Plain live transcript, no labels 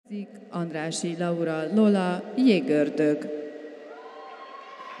Andrásik, Lola, jégördög.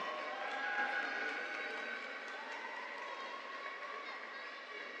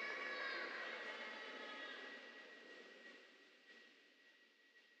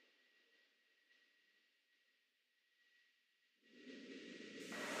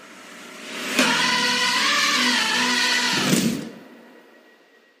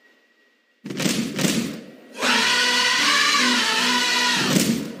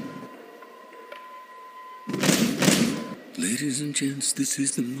 Ladies and gents, this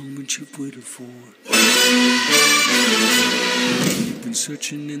is the moment you've waited for. You've been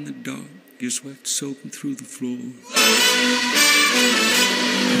searching in the dark, your sweat soaking through the floor.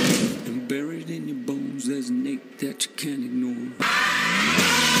 And buried in your bones, there's an ache that you can't ignore.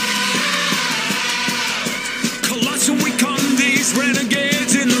 Colossal, we con these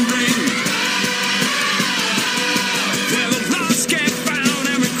renegades in the ring. Where the lost get found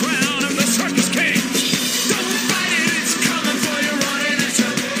and we crown of the circus king.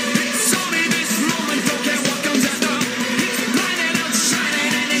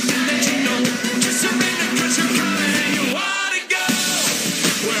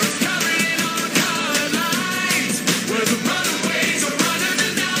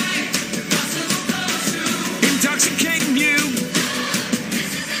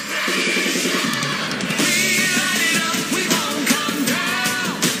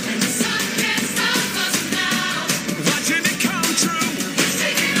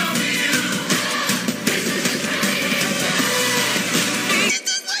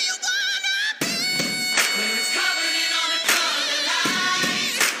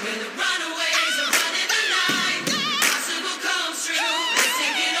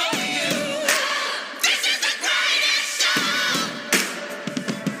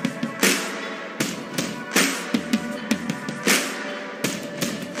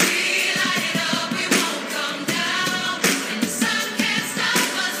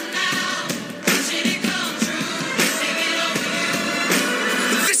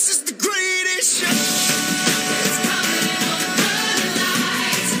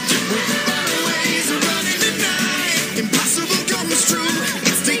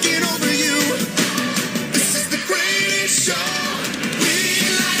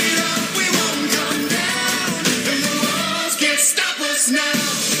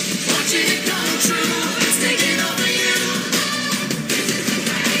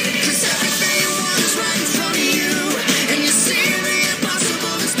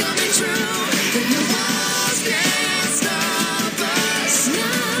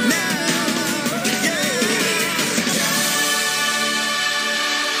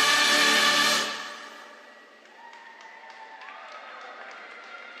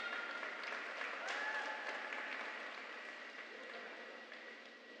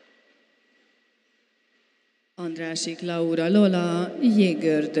 Andrásik, Lola,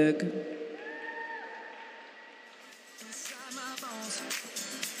 jégördög.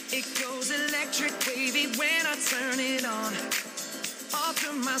 It goes electric wavy when I turn it on. Off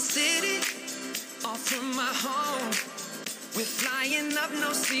from my city, off from my home. We're flying up,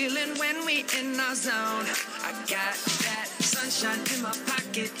 no ceiling when we in our zone. I got that sunshine in my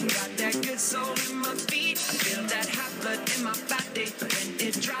pocket, got that good soul in my feet. I feel that hot blood in my body when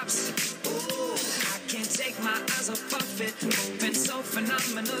it drops. Ooh, I can't take my eyes off of it, moving so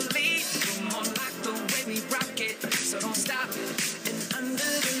phenomenally. You're more like the way we rock it, so don't stop. And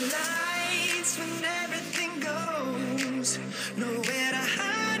under the lights, when everything goes, nowhere to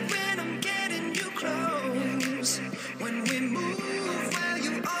hide when I'm getting you close. When we move, well,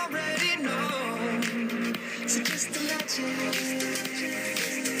 you already know. So just imagine.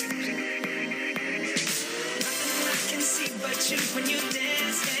 Nothing I can see but you when you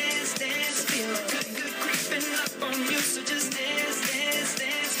dance, dance, dance. Feel good, good creeping up on you. So just dance, dance,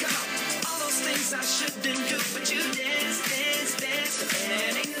 dance. Come on. All those things I shouldn't do, but you dance, dance, dance.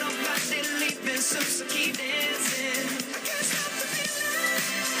 And ain't nobody leaving soon, so keep dancing. I can't stop the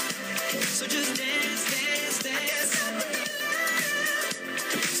feeling. So just dance, dance, dance.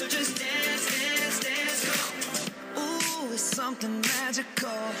 So just dance, dance, dance. Come on. Ooh, it's something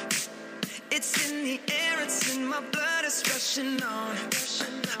magical. It's in the air, it's in my blood, it's rushing on.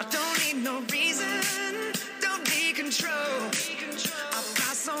 I don't need no reason, don't need control. I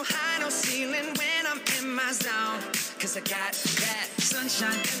fly so high, no ceiling when I'm in my zone. Cause I got that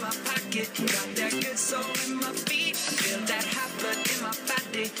sunshine in my pocket, got that good soul in my feet. I feel that hot blood in my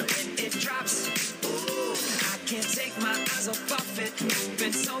body when it drops. Ooh, I can't take my eyes off of it,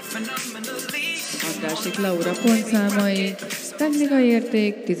 moving so phenomenally. Andrásik, Laura pontszámai, technikai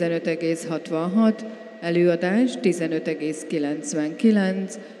érték 15,66, előadás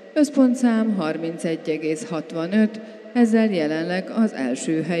 15,99, Összpontszám 31,65, ezzel jelenleg az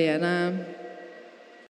első helyen áll.